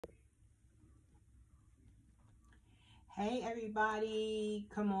Hey everybody,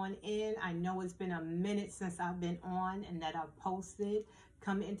 come on in. I know it's been a minute since I've been on and that I've posted.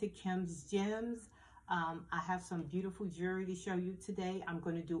 Come into Kim's Gems. I have some beautiful jewelry to show you today. I'm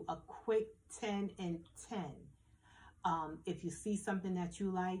going to do a quick 10 and 10. If you see something that you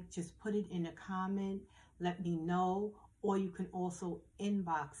like, just put it in a comment. Let me know. Or you can also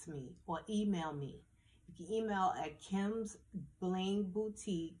inbox me or email me. You can email at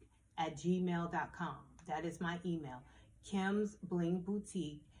kimsblingboutique@gmail.com. That is my email.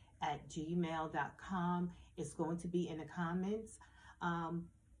 kimsblingboutique@gmail.com. It's going to be in the comments.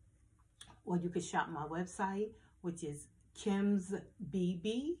 Or you could shop my website, which is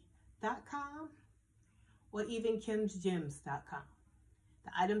kimsbb.com or even kimsgems.com.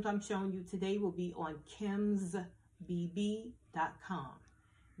 The items I'm showing you today will be on kimsbb.com.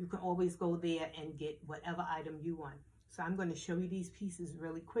 You can always go there and get whatever item you want. So I'm going to show you these pieces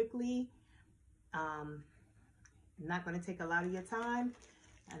really quickly. I'm not going to take a lot of your time,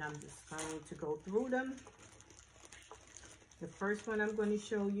 and I'm just going to go through them. The first one I'm going to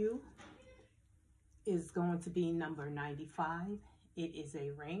show you is going to be number 95. It is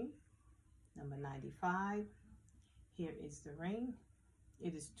a ring, number 95. Here is the ring.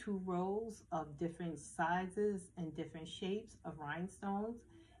 It is 2 rows of different sizes and different shapes of rhinestones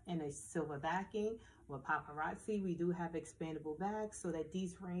and a silver backing. With paparazzi, we do have expandable bags so that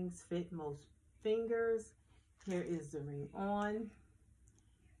these rings fit most fingers. Here is the ring on.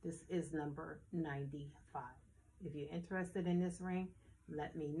 This is number 95. If you're interested in this ring,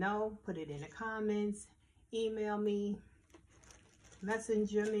 let me know. Put it in the comments. Email me.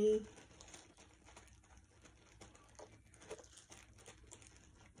 Messenger me.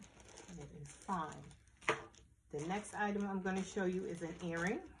 It is fine. The next item I'm going to show you is an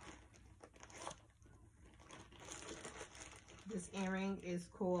earring. This earring is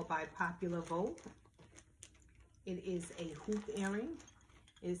called by popular vote. It is a hoop earring.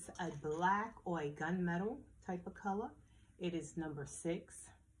 It's a black or a gunmetal type of color. It is number 6.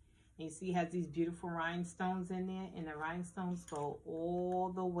 And you see it has these beautiful rhinestones in there, and the rhinestones go all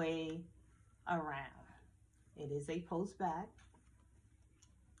the way around. It is a post back.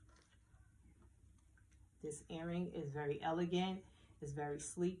 This earring is very elegant. It's very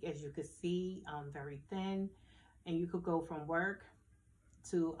sleek, as you can see, very thin. And you could go from work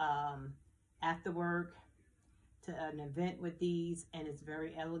to after work to an event with these, and it's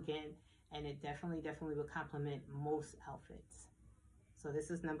very elegant, and it definitely will complement most outfits. So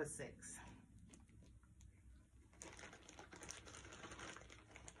this is number 6.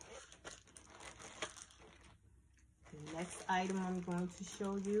 The next item I'm going to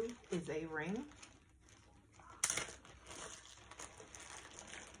show you is a ring.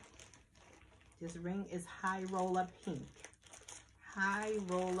 This ring is High Roller Pink. High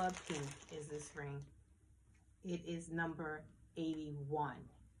Roller Pink is this ring. It is number 81.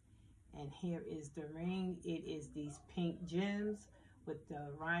 And here is the ring. It is these pink gems with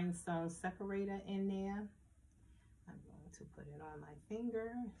the rhinestone separator in there. I'm going to put it on my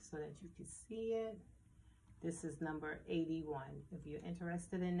finger so that you can see it. This is number 81. If you're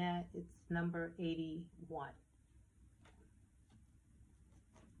interested in that, it's number 81.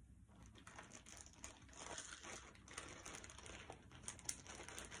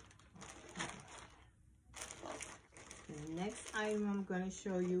 The next item I'm going to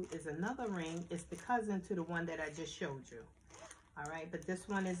show you is another ring. It's the cousin to the one that I just showed you. All right, but this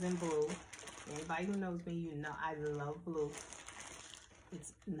one is in blue. Anybody who knows me, you know I love blue.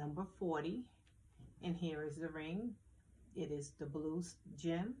 It's number 40. And here is the ring. It is the blue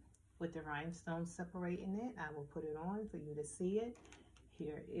gem with the rhinestone separating it. I will put it on for you to see it.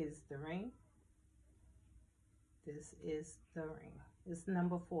 Here is the ring. This is the ring. It's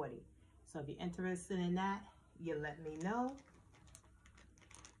number 40. So if you're interested in that, you let me know.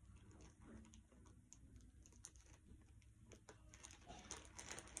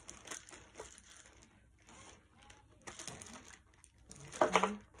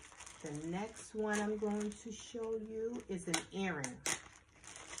 Okay. The next one I'm going to show you is an earring.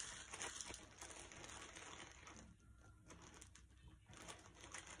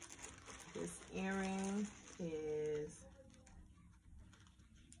 This earring is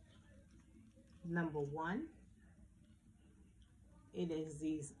number 1. It is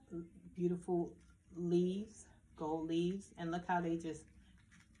these beautiful leaves, gold leaves, and look how they just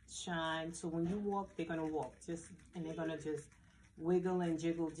shine. So when you walk, they're gonna walk and they're gonna just wiggle and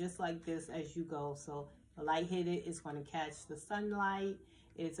jiggle just like this as you go. So the light hit it, it's gonna catch the sunlight.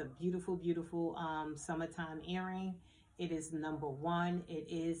 It's a beautiful summertime earring. It is number 1. It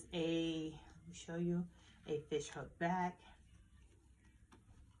is let me show you, a fish hook back.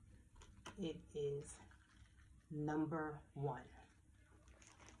 It is number 1.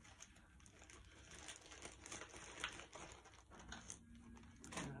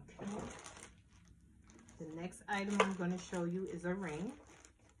 Okay. The next item I'm going to show you is a ring.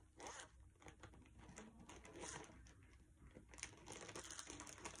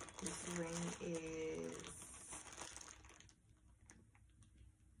 This ring is,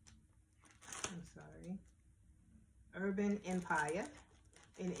 Urban Empire.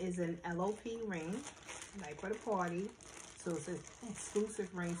 It is an LOP ring, like for the party. So it's an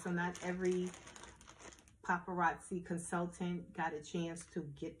exclusive ring, so not every paparazzi consultant got a chance to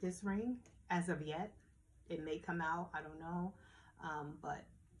get this ring as of yet. It may come out, I don't know, but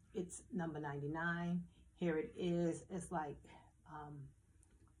it's number 99. Here it is. It's like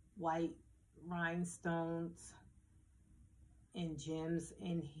white rhinestones and gems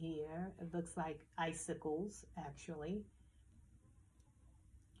in here. It looks like icicles, actually.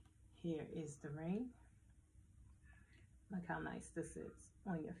 Here is the ring. Look how nice this is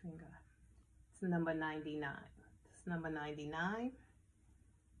on your finger. It's number 99. It's number 99.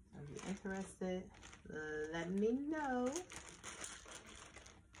 If you're interested, let me know.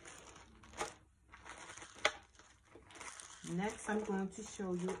 Next, I'm going to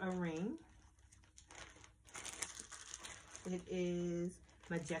show you a ring. It is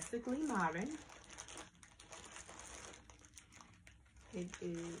Majestically Modern. It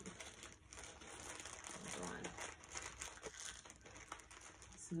is, hold on.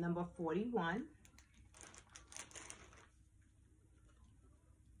 It's number 41.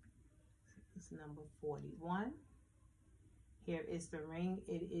 It's number 41. Here is the ring.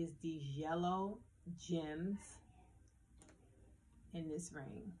 It is these yellow gems in this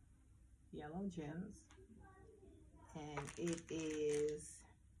ring. Yellow gems. And it is,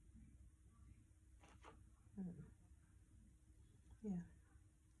 yeah.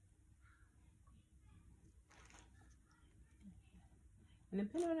 And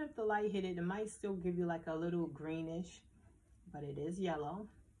depending on if the light hit it, it might still give you like a little greenish, but it is yellow.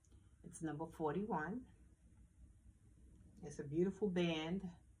 It's number 41. It's a beautiful band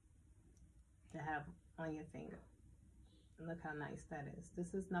to have on your finger. And look how nice that is.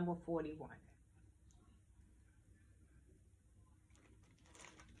 This is number 41.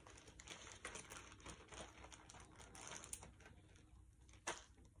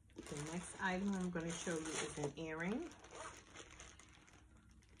 The next item I'm going to show you is an earring.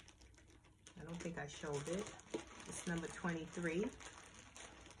 I don't think I showed it. It's number 23.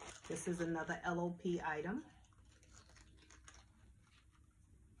 This is another LOP item.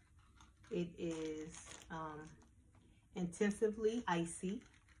 It is Intensively Icy.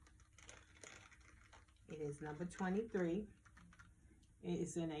 It is number 23. It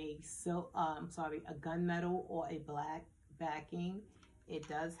is in a silk, a gunmetal or a black backing. It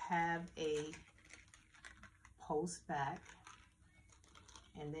does have a post back.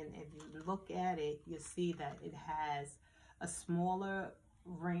 And then if you look at it, you see that it has a smaller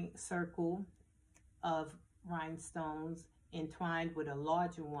ring circle of rhinestones entwined with a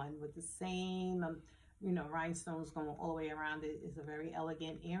larger one with the same, rhinestones going all the way around it. It's a very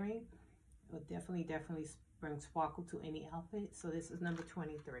elegant earring. It will definitely bring sparkle to any outfit. So this is number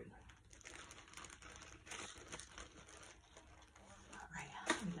 23.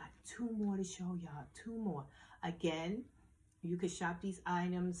 We got 2 more to show y'all, 2 more. Again, you can shop these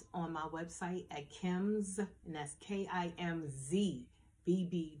items on my website at Kimz, and that's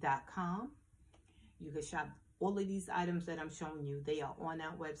KIMZBB.com. You can shop all of these items that I'm showing you. They are on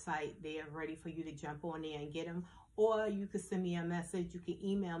that website. They are ready for you to jump on there and get them. Or you can send me a message. You can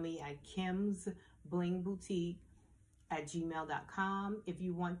email me at kimsblingboutique@gmail.com if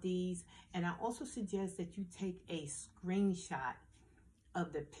you want these. And I also suggest that you take a screenshot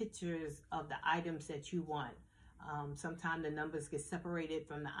of the pictures of the items that you want. Sometimes the numbers get separated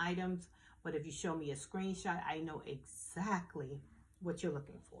from the items, but if you show me a screenshot, I know exactly what you're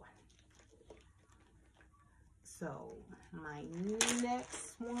looking for. So my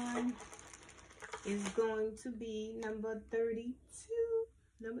next one is going to be number 32.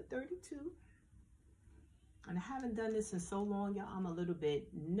 Number 32. And I haven't done this in so long, y'all. I'm a little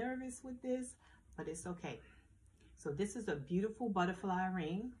bit nervous with this, but it's okay. So this is a beautiful butterfly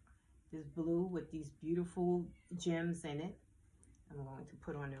ring. This blue with these beautiful gems in it. I'm going to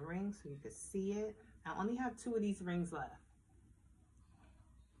put on the ring so you can see it. I only have 2 of these rings left.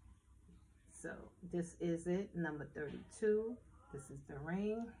 So this is it, number 32. This is the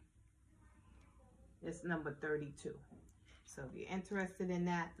ring. It's number 32. So if you're interested in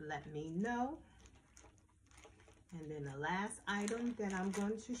that, let me know. And then the last item that I'm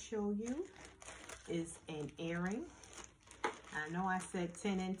going to show you is an earring. I know I said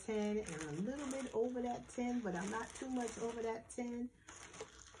 10 and 10, and I'm a little bit over that 10, but I'm not too much over that 10.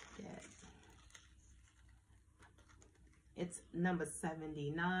 Yeah. It's number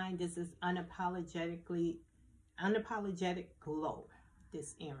 79. This is Unapologetic Glow,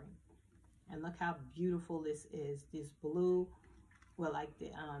 this earring. And look how beautiful this is. This blue, well, like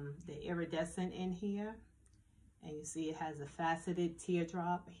the iridescent in here. And you see it has a faceted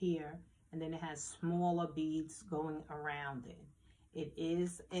teardrop here. And then it has smaller beads going around it. It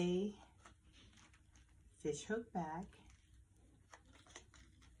is a fishhook back.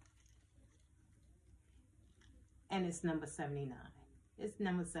 And it's number 79. It's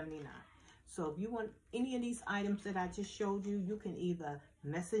number 79. So if you want any of these items that I just showed you, you can either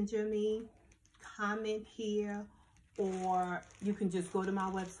messenger me, comment here, or you can just go to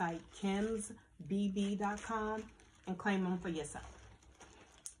my website, kimsbb.com, and claim them for yourself.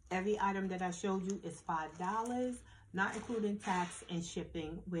 Every item that I showed you is $5, not including tax and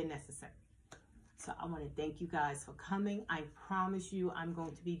shipping where necessary. So I want to thank you guys for coming. I promise you I'm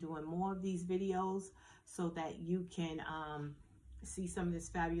going to be doing more of these videos so that you can see some of this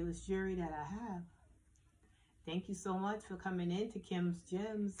fabulous jewelry that I have. Thank you so much for coming in to Kim's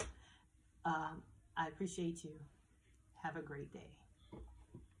Gems. I appreciate you. Have a great day.